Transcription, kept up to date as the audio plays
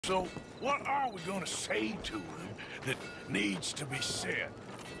So, what are we gonna say to him that needs to be said?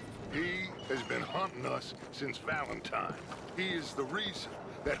 He has been hunting us since Valentine. He is the reason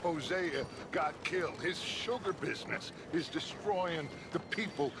that Hosea got killed. His sugar business is destroying the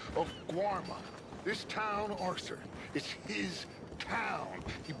people of Guarma. This town, Arthur, it's his town.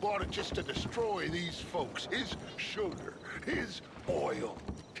 He bought it just to destroy these folks. His sugar, his oil,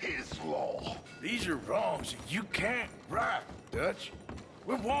 his law. These are wrongs that you can't right, Dutch.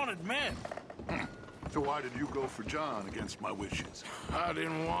 We're wanted men. So why did you go for John against my wishes? I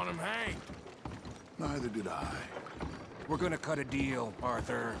didn't want him hanged. Neither did I. We're gonna cut a deal,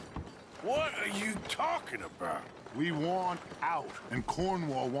 Arthur. What are you talking about? We want out, and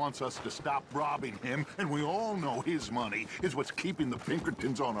Cornwall wants us to stop robbing him, and we all know his money is what's keeping the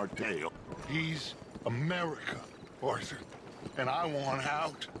Pinkertons on our tail. He's America, Arthur. And I want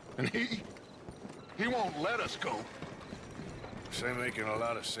out. And he won't let us go. This ain't making a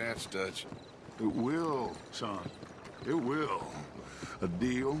lot of sense, Dutch. It will, son. It will. A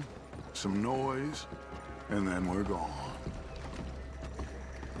deal, some noise, and then we're gone.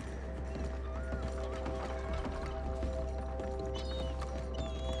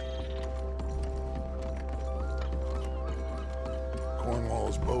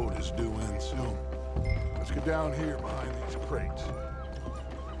 Cornwall's boat is due in soon. Let's get down here behind these crates.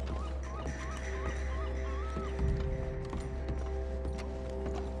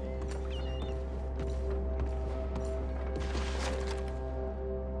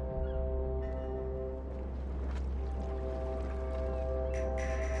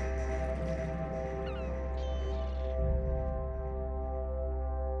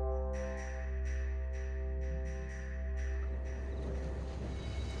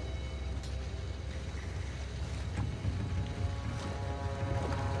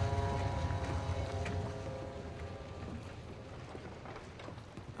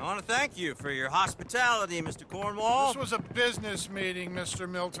 I want to thank you for your hospitality, Mr. Cornwall. This was a business meeting, Mr.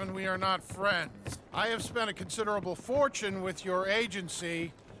 Milton. We are not friends. I have spent a considerable fortune with your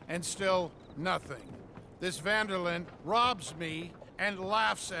agency, and still nothing. This Vanderlyn robs me and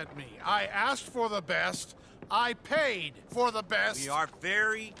laughs at me. I asked for the best. I paid for the best. We are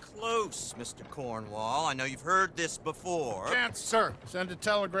very close, Mr. Cornwall. I know you've heard this before. Can't, sir. Send a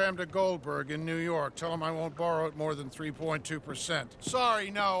telegram to Goldberg in New York. Tell him I won't borrow it more than 3.2%.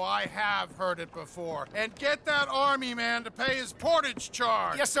 Sorry, no, I have heard it before. And get that army man to pay his portage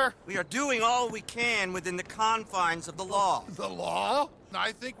charge. Yes, sir. We are doing all we can within the confines of the law. The law?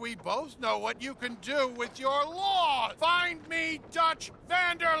 I think we both know what you can do with your law. Find me Dutch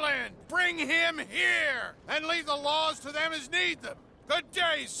Vanderlyn. Bring him here. And leave the laws to them as need them. Good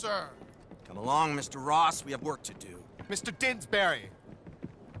day, sir. Come along, Mr. Ross. We have work to do. Mr. Didsbury.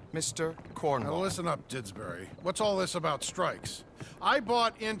 Mr. Cornwall. Now listen up, Didsbury. What's all this about strikes? I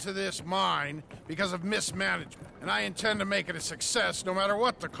bought into this mine because of mismanagement, and I intend to make it a success no matter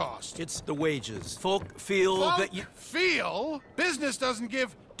what the cost. It's the wages. Folk feel that you... Feel? Business doesn't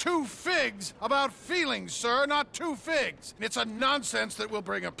give two figs about feelings, sir, not two figs. It's a nonsense that will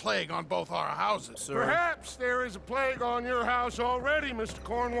bring a plague on both our houses. Sir. Perhaps there is a plague on your house already, Mr.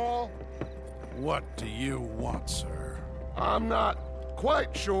 Cornwall. What do you want, sir? I'm not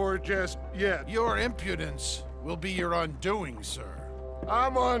quite sure just yet. Your impudence will be your undoing, sir.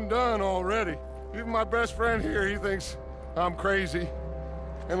 I'm undone already. Even my best friend here, he thinks I'm crazy.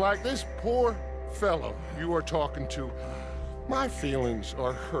 And like this poor fellow you are talking to, my feelings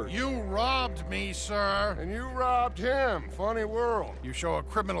are hurt. You robbed me, sir. And you robbed him. Funny world. You show a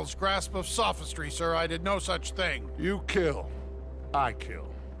criminal's grasp of sophistry, sir. I did no such thing. You kill. I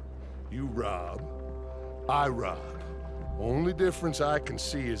kill. You rob. I rob. Only difference I can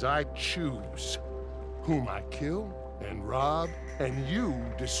see is I choose whom I kill and rob, and you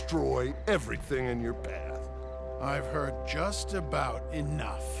destroy everything in your path. I've heard just about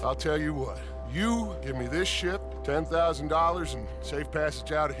enough. I'll tell you what. You give me this ship, $10,000, and safe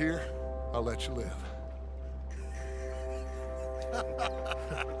passage out of here, I'll let you live.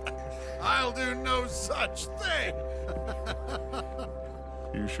 I'll do no such thing.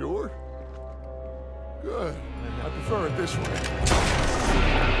 You sure? Good. I prefer it this way.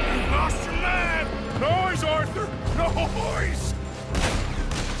 You've lost your man! Noise, Arthur! Noise!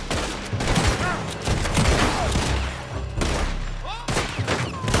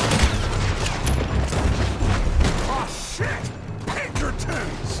 Oh, shit!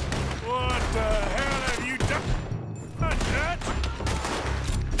 Pinkertons! What the hell have you done, Dutch?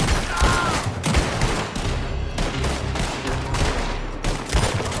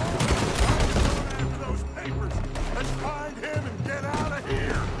 After those papers, let's find him and get out of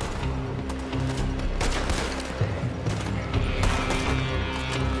here!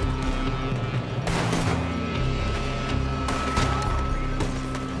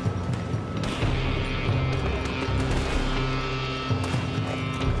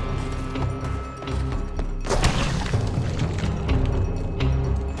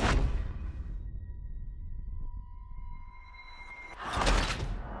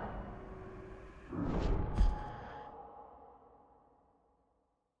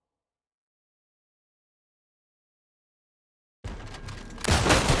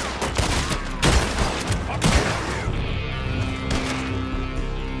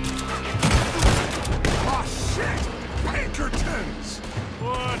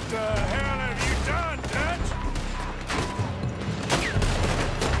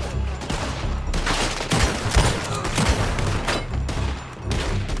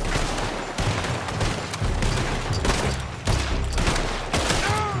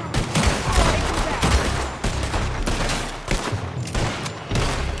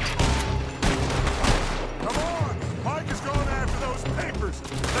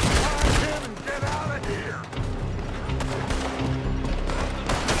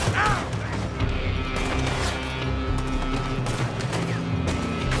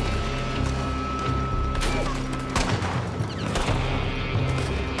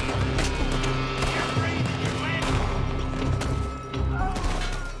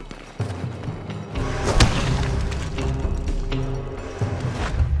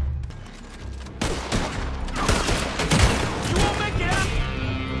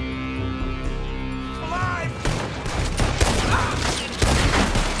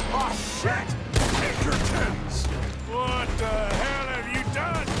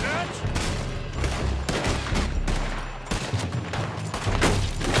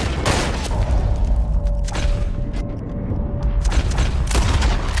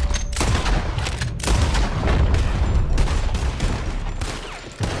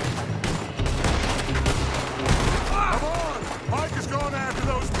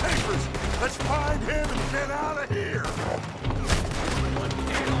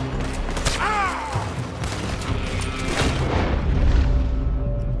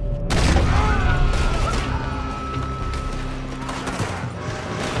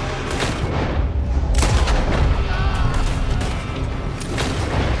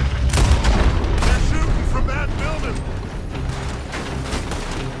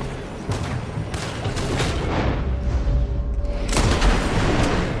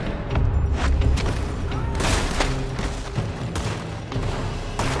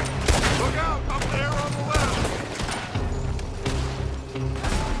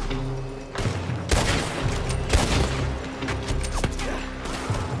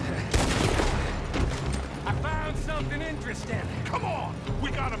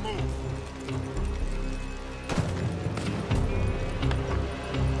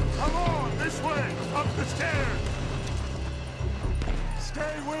 Up the stairs!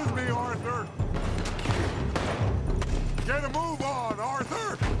 Stay with me, Arthur! Get a move on,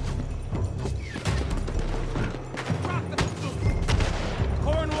 Arthur!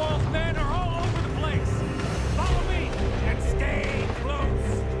 Cornwall's men are all over the place. Follow me and stay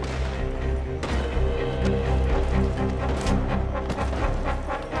close.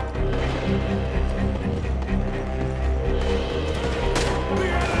 We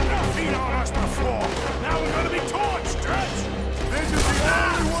had enough heat on us before. Now we're gonna be torched, Dutch. This is the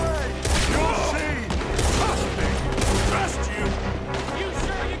only way! You'll see! Trust me. Trust you. You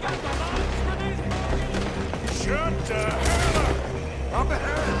sure you got the lungs for this, Morgan? Shut the hell up. Up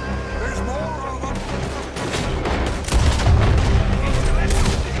ahead! There's more of them!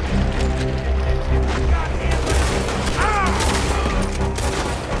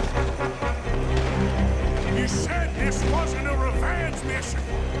 You said this wasn't a revenge mission.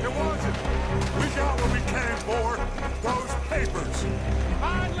 It wasn't! We got what we came for! Those papers!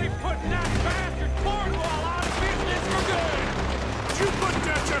 Finally putting that bastard Cornwall out of business for good. You put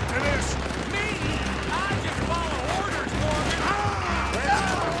Dutch up to this. Me? I just follow orders, Morgan.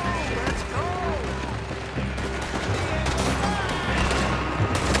 Let's go!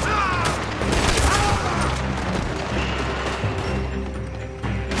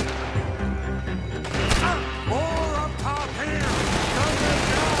 More up top here! Gun them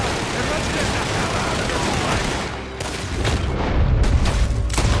down! And let's get the hell out of this place!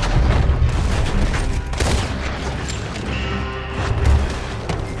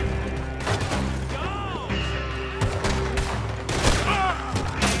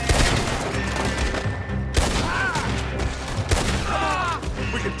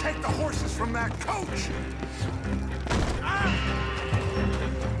 We can take the horses from that coach!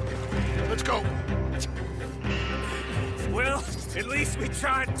 Let's go. Well, at least we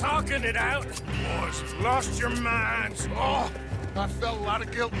tried talking it out. Boys, you've lost your minds. Oh, I felt a lot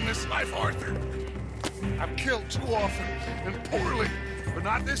of guilt in this life, Arthur. I've killed too often and poorly, but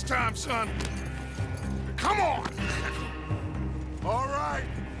not this time, son. Come on! All right,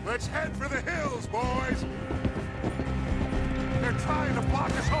 let's head for the hills, boys! They're trying to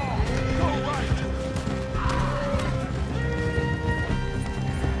block us off! Go right!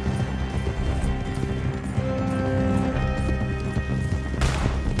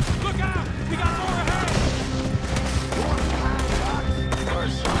 Look out! We got more ahead!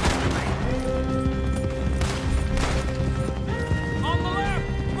 On the left!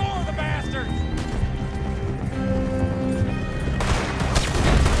 More of the bastards!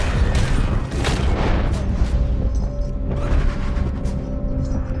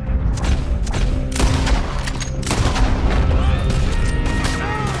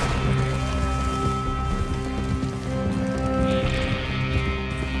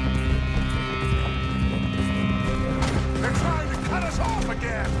 They're trying to cut us off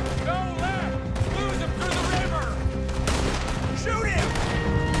again! Go left! Lose him through the river! Shoot him!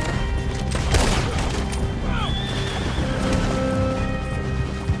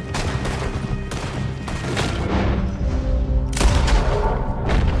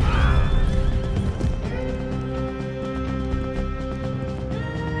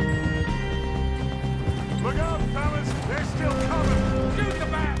 Look out, fellas! They're still coming! Shoot the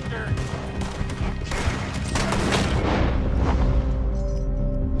bastard!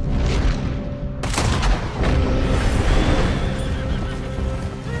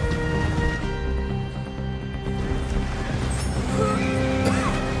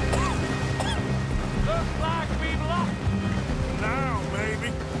 Looks like we've lost. Now, maybe.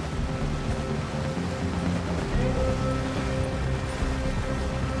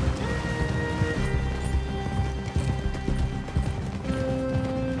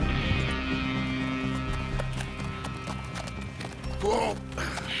 Whoa.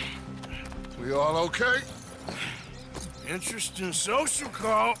 We all okay? Interesting social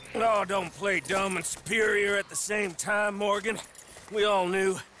call. Oh, don't play dumb and superior at the same time, Morgan. We all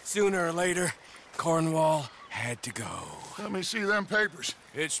knew, sooner or later, Cornwall had to go. Let me see them papers.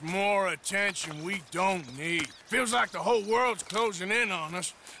 It's more attention we don't need. Feels like the whole world's closing in on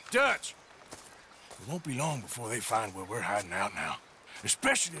us. Dutch, it won't be long before they find where we're hiding out now.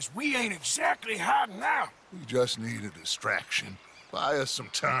 Especially as we ain't exactly hiding out. We just need a distraction. Buy us some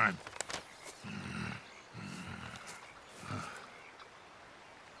time.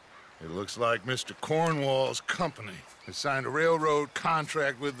 It looks like Mr. Cornwall's company has signed a railroad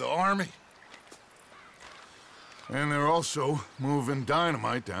contract with the Army. And they're also moving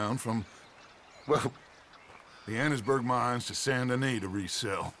dynamite down from, well, the Annesburg mines to Saint Denis to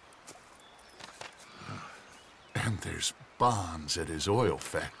resell. And there's bonds at his oil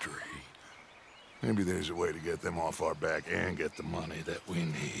factory. Maybe there's a way to get them off our back and get the money that we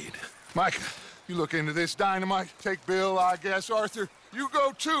need. Micah, you look into this dynamite. Take Bill, I guess. Arthur, you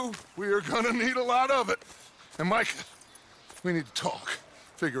go too. We are gonna need a lot of it. And Micah, we need to talk.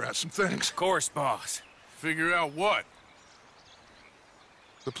 Figure out some things. Of course, boss. Figure out what?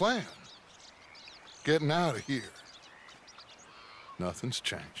 The plan. Getting out of here. Nothing's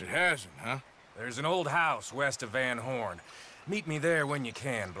changed. It hasn't, huh? There's an old house west of Van Horn. Meet me there when you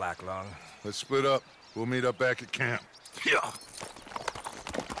can, Black Lung. Let's split up. We'll meet up back at camp. Yeah.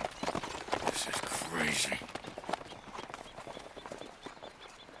 This is crazy.